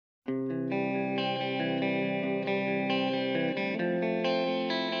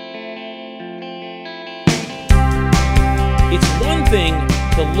thing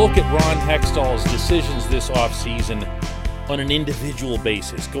to look at Ron Hextall's decisions this offseason on an individual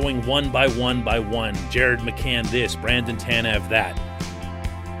basis, going one by one. Jared McCann this, Brandon Tanev that.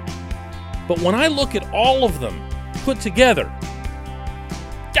 But when I look at all of them put together,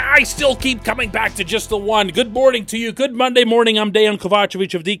 I still keep coming back to just the one. Good morning to you. Good Monday morning. I'm Dejan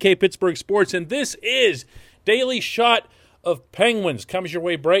Kovacevic of DK Pittsburgh Sports, and this is Daily Shot of Penguins. Comes your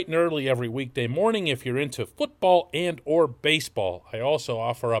way bright and early every weekday morning if you're into football and or baseball. I also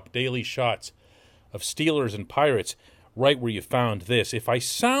offer up daily shots of Steelers and Pirates right where you found this. If I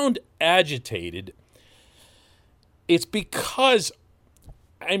sound agitated, it's because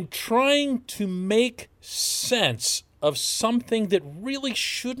I'm trying to make sense of something that really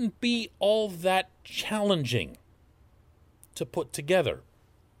shouldn't be all that challenging to put together.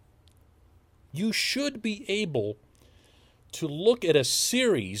 You should be able to look at a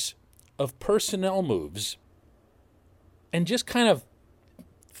series of personnel moves and just kind of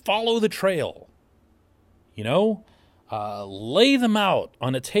follow the trail. Lay them out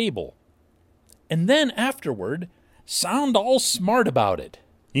on a table. And then afterward, sound all smart about it.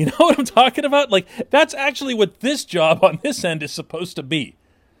 You know what I'm talking about? That's actually what this job on this end is supposed to be.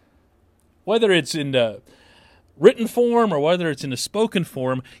 Whether it's in written form or whether it's in a spoken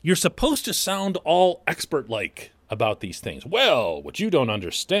form, you're supposed to sound all expert-like about these things. Well, what you don't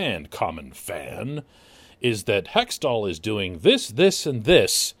understand, common fan, is that Hextall is doing this, and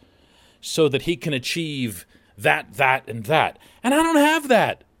this so that he can achieve that, and that. And I don't have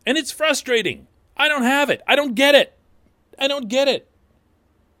that. And it's frustrating. I don't have it. I don't get it.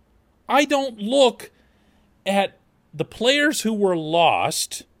 I don't look at the players who were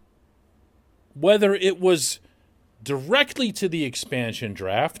lost, whether it was directly to the expansion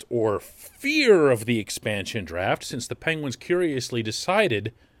draft or fear of the expansion draft, since the Penguins curiously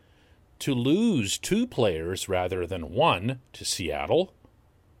decided to lose 2 players rather than 1 to Seattle,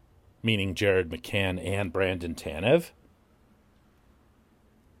 meaning Jared McCann and Brandon Tanev.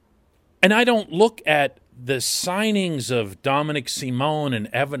 And I don't look at the signings of Dominic Simone and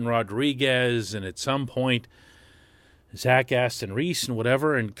Evan Rodriguez and at some point Zach Aston Reese and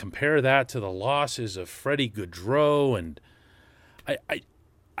whatever, and compare that to the losses of Freddie Gaudreau, and I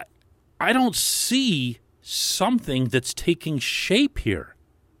don't see something that's taking shape here.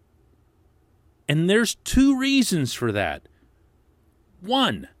 And there's 2 reasons for that.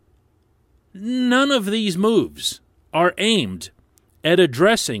 1, none of these moves are aimed at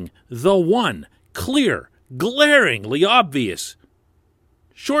addressing the one clear, glaringly obvious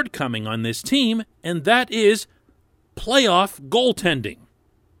shortcoming on this team, and that is playoff goaltending.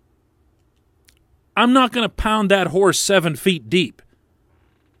 I'm not going to pound that horse 7 feet deep.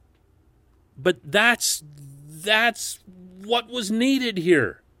 But that's what was needed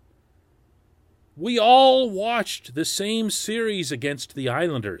here. We all watched the same series against the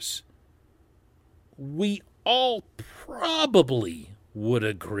Islanders. We all probably would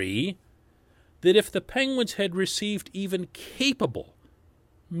agree that if the Penguins had received even capable,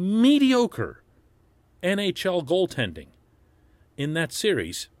 mediocre NHL goaltending in that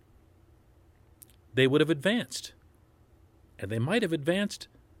series, they would have advanced. And they might have advanced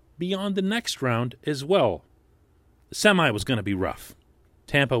beyond the next round as well. The semi was going to be rough.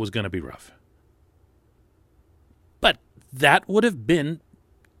 Tampa was going to be rough. But that would have been,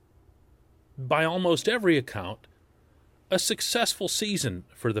 by almost every account, a successful season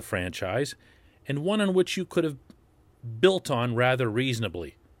for the franchise, and one in which you could have built on rather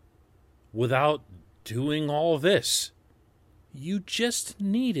reasonably without doing all this. You just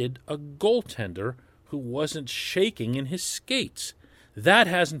needed a goaltender who wasn't shaking in his skates. That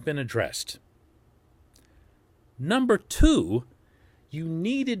hasn't been addressed. Number 2, you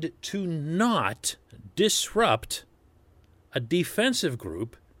needed to not disrupt a defensive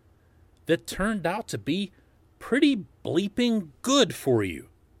group that turned out to be pretty bleeping good for you.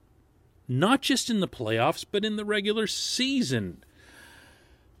 Not just in the playoffs, but in the regular season.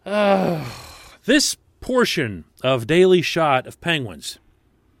 This portion of Daily Shot of Penguins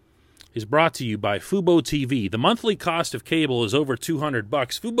is brought to you by Fubo TV. The monthly cost of cable is over $200.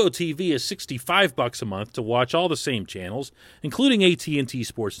 Fubo TV is $65 a month to watch all the same channels, including AT&T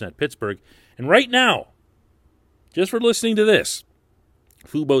Sportsnet Pittsburgh. And right now, just for listening to this,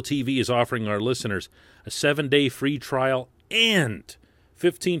 Fubo TV is offering our listeners a 7-day free trial and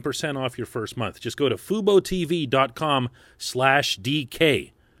 15% off your first month. Just go to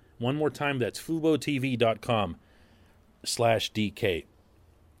FuboTV.com/DK. One more time, that's FuboTV.com/DK.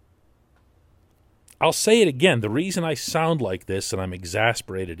 I'll say it again. The reason I sound like this and I'm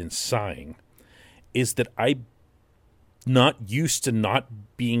exasperated and sighing is that I'm not used to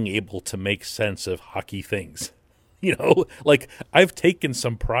not being able to make sense of hockey things. Like I've taken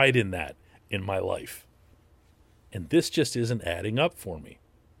some pride in that in my life. And this just isn't adding up for me.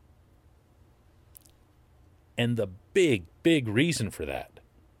 And the big, big reason for that,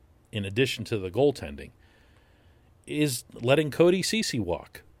 in addition to the goaltending, is letting Cody Ceci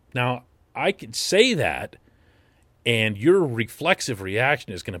walk. Now, I could say that, and your reflexive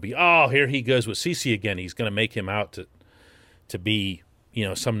reaction is going to be, oh, here he goes with Ceci again. He's going to make him out to be,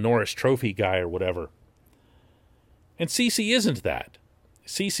 some Norris Trophy guy or whatever. And Ceci isn't that.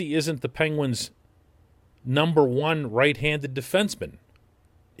 Ceci isn't the Penguins' number one right-handed defenseman,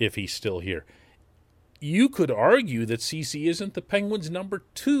 if he's still here. You could argue that Ceci isn't the Penguins' number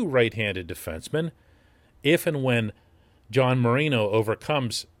two right-handed defenseman if and when John Marino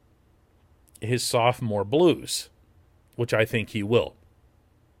overcomes his sophomore blues, which I think he will.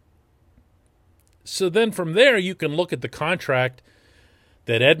 So then from there, you can look at the contract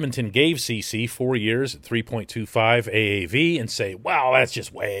that Edmonton gave Ceci, 4 years at $3.25 AAV, and say, wow, that's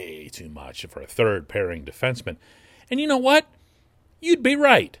just way too much for a third-pairing defenseman. And you know what? You'd be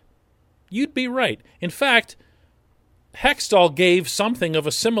right. You'd be right. In fact, Hextall gave something of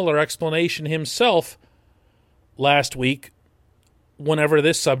a similar explanation himself last week whenever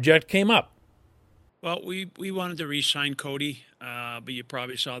this subject came up. Well, we wanted to re-sign Cody, but you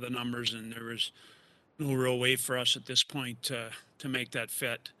probably saw the numbers, and there was no real way for us at this point to make that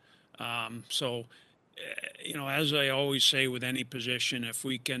fit. So, as I always say with any position, if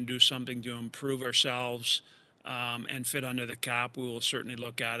we can do something to improve ourselves and fit under the cap, we will certainly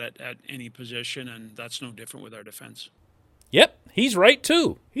look at it at any position, and that's no different with our defense. Yep, he's right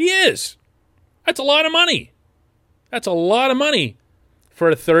too. He is. That's a lot of money. That's a lot of money for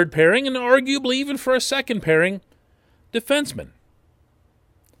a third pairing and arguably even for a second pairing defenseman.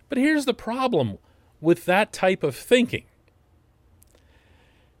 But here's the problem with that type of thinking.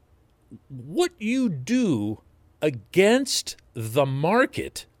 What you do against the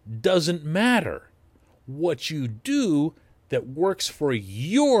market doesn't matter. What you do that works for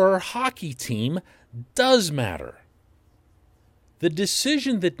your hockey team does matter. The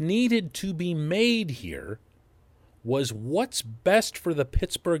decision that needed to be made here was what's best for the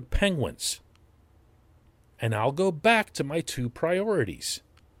Pittsburgh Penguins. And I'll go back to my two priorities.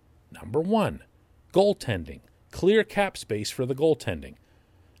 Number one, goaltending. Clear cap space for the goaltending.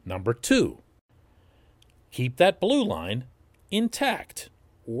 Number two, keep that blue line intact,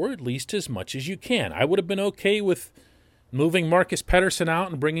 or at least as much as you can. I would have been okay with moving Marcus Pettersson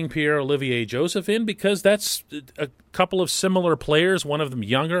out and bringing Pierre-Olivier Joseph in because that's a couple of similar players, one of them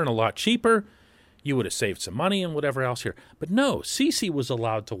younger and a lot cheaper. You would have saved some money and whatever else here. But no, Ceci was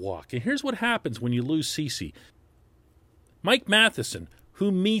allowed to walk. And here's what happens when you lose Ceci. Mike Matheson,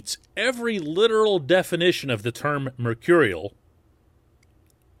 who meets every literal definition of the term mercurial,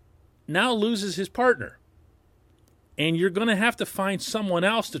 now loses his partner. And you're going to have to find someone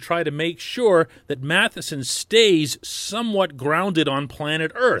else to try to make sure that Matheson stays somewhat grounded on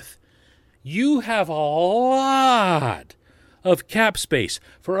planet Earth. You have a lot of cap space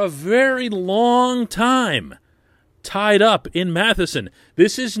for a very long time tied up in Matheson.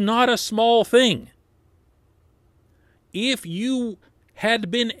 This is not a small thing. If you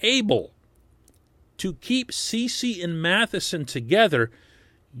had been able to keep Ceci and Matheson together,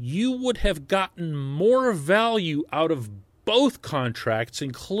 you would have gotten more value out of both contracts,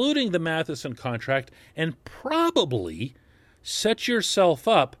 including the Matheson contract, and probably set yourself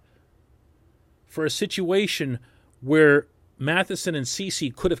up for a situation where Matheson and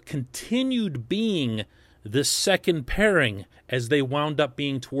Ceci could have continued being the second pairing as they wound up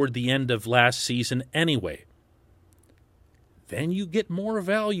being toward the end of last season anyway. Then you get more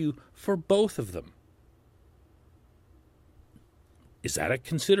value for both of them. Is that a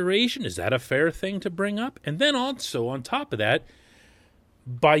consideration? Is that a fair thing to bring up? And then also, on top of that,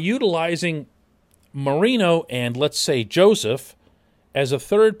 by utilizing Marino and, let's say, Joseph as a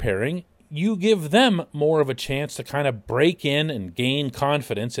third pairing, you give them more of a chance to kind of break in and gain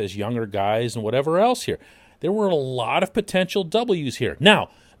confidence as younger guys and whatever else here. There were a lot of potential W's here. Now,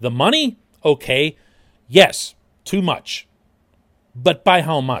 the money, okay, yes, too much. But by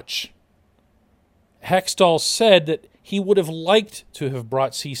how much? Hextall said that he would have liked to have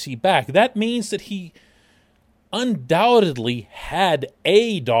brought Ceci back. That means that he undoubtedly had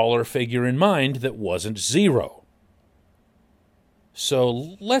a dollar figure in mind that wasn't zero.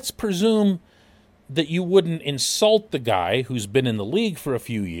 So let's presume that you wouldn't insult the guy who's been in the league for a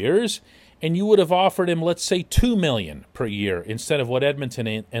few years, and you would have offered him, let's say, $2 million per year instead of what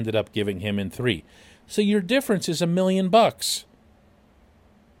Edmonton ended up giving him in 3. So your difference is $1 million. $1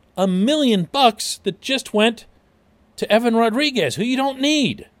 million that just went to Evan Rodriguez, who you don't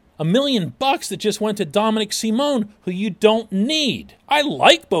need. $1 million that just went to Dominic Simone, who you don't need. I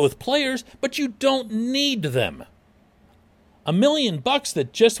like both players, but you don't need them. $1 million that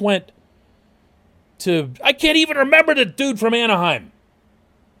just went to, I can't even remember the dude from Anaheim.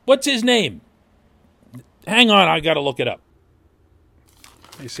 What's his name? Hang on, I got to look it up.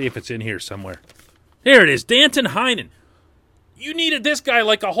 Let me see if it's in here somewhere. There it is, Danton Heinen. You needed this guy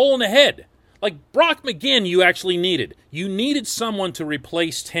like a hole in the head. Like Brock McGinn you actually needed. You needed someone to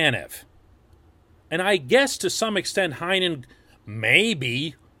replace Tanev. And I guess to some extent Heinen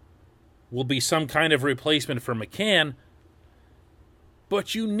maybe will be some kind of replacement for McCann.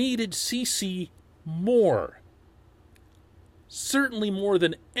 But you needed CeCe more. Certainly more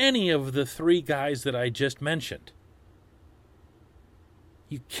than any of the three guys that I just mentioned.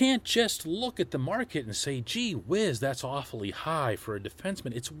 You can't just look at the market and say, gee whiz, that's awfully high for a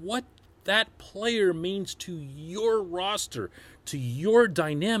defenseman. It's what that player means to your roster, to your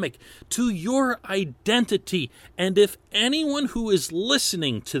dynamic, to your identity. And if anyone who is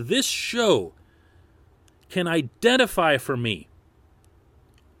listening to this show can identify for me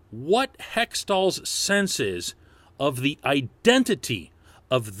what Hextall's sense is of the identity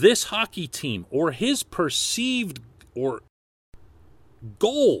of this hockey team or his perceived or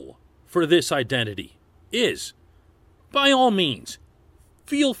goal for this identity is, by all means,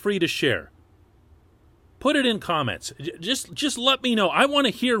 feel free to share. Put it in comments. Just let me know. I want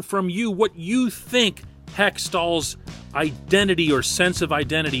to hear from you what you think Hextall's identity or sense of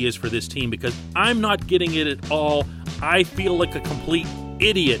identity is for this team, because I'm not getting it at all. I feel like a complete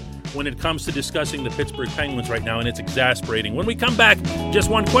idiot when it comes to discussing the Pittsburgh Penguins right now, and it's exasperating. When we come back, just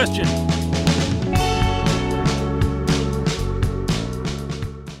one question.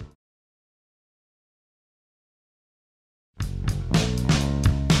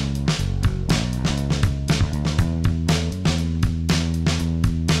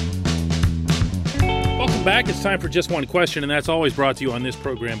 Back. It's time for Just One Question, and that's always brought to you on this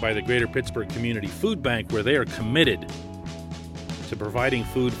program by the Greater Pittsburgh Community Food Bank, where they are committed to providing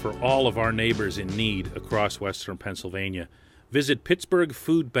food for all of our neighbors in need across Western Pennsylvania. Visit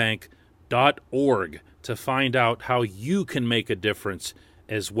pittsburghfoodbank.org to find out how you can make a difference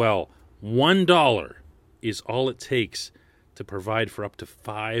as well. $1 is all it takes to provide for up to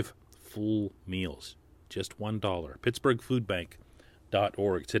 5 full meals. Just $1.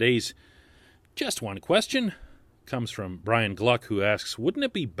 pittsburghfoodbank.org. Today's Just One Question comes from Brian Gluck, who asks, wouldn't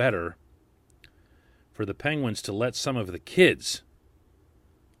it be better for the Penguins to let some of the kids,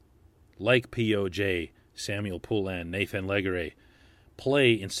 like POJ, Samuel Poulin, Nathan Legare,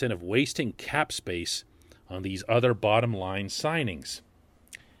 play instead of wasting cap space on these other bottom line signings?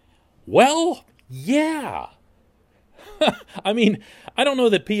 Well, yeah. I mean, I don't know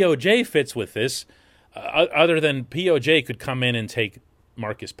that POJ fits with this, other than POJ could come in and take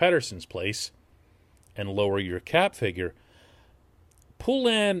Marcus Pettersson's place and lower your cap figure.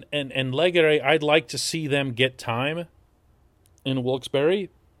 Poulin and Legare, I'd like to see them get time in Wilkes-Barre.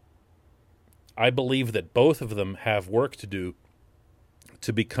 I believe that both of them have work to do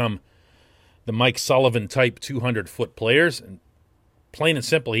to become the Mike Sullivan type 200-foot players. And plain and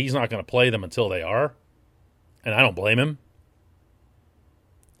simple, he's not going to play them until they are. And I don't blame him.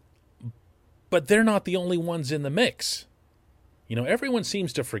 But they're not the only ones in the mix. You know, everyone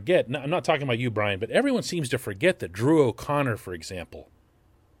seems to forget, I'm not talking about you, Brian, but everyone seems to forget that Drew O'Connor, for example,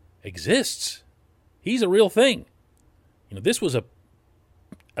 exists. He's a real thing. You know, this was a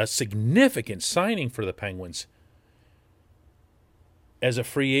significant signing for the Penguins as a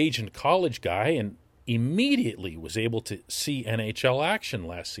free agent college guy, and immediately was able to see NHL action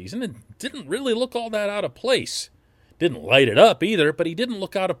last season and didn't really look all that out of place. Didn't light it up either, but he didn't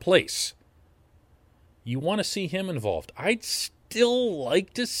look out of place. You want to see him involved. I'd still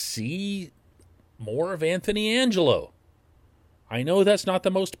like to see more of Anthony Angelo. I know that's not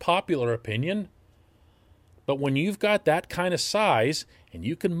the most popular opinion, but when you've got that kind of size and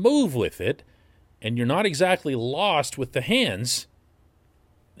you can move with it and you're not exactly lost with the hands,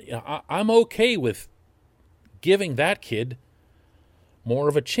 I'm okay with giving that kid more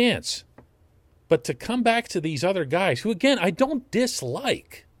of a chance. But to come back to these other guys, who again, I don't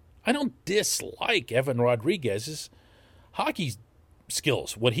dislike Evan Rodriguez's hockey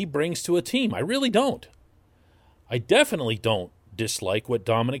skills, what he brings to a team. I really don't. I definitely don't dislike what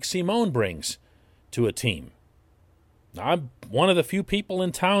Dominic Simone brings to a team. I'm one of the few people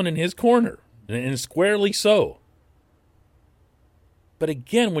in town in his corner, and squarely so. But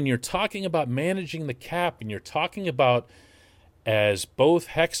again, when you're talking about managing the cap and you're talking about, as both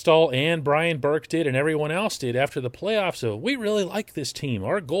Hextall and Brian Burke did and everyone else did after the playoffs, we really like this team.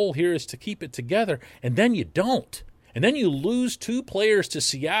 Our goal here is to keep it together, and then you don't. And then you lose 2 players to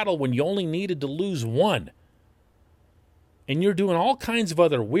Seattle when you only needed to lose 1. And you're doing all kinds of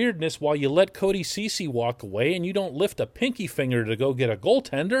other weirdness while you let Cody Ceci walk away and you don't lift a pinky finger to go get a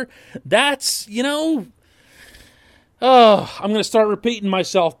goaltender. That's, I'm going to start repeating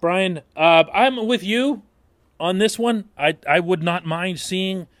myself, Brian. I'm with you on this one. I would not mind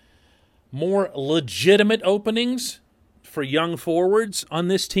seeing more legitimate openings for young forwards on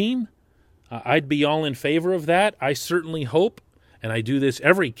this team. I'd be all in favor of that. I certainly hope, and I do this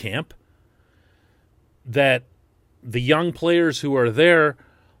every camp, that the young players who are there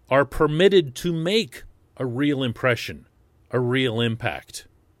are permitted to make a real impression, a real impact,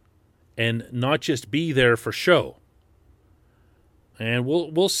 and not just be there for show. And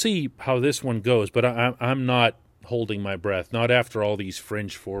we'll see how this one goes, but I'm not holding my breath, not after all these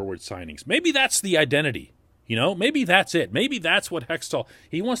fringe forward signings. Maybe that's the identity. Maybe that's it. Maybe that's what Hextall,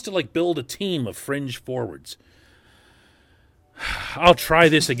 he wants to build a team of fringe forwards. I'll try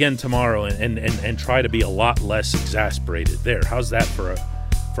this again tomorrow and try to be a lot less exasperated. There, how's that for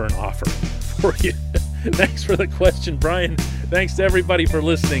an offer for you? Thanks for the question, Brian. Thanks to everybody for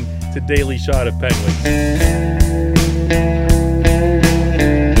listening to Daily Shot of Penguins.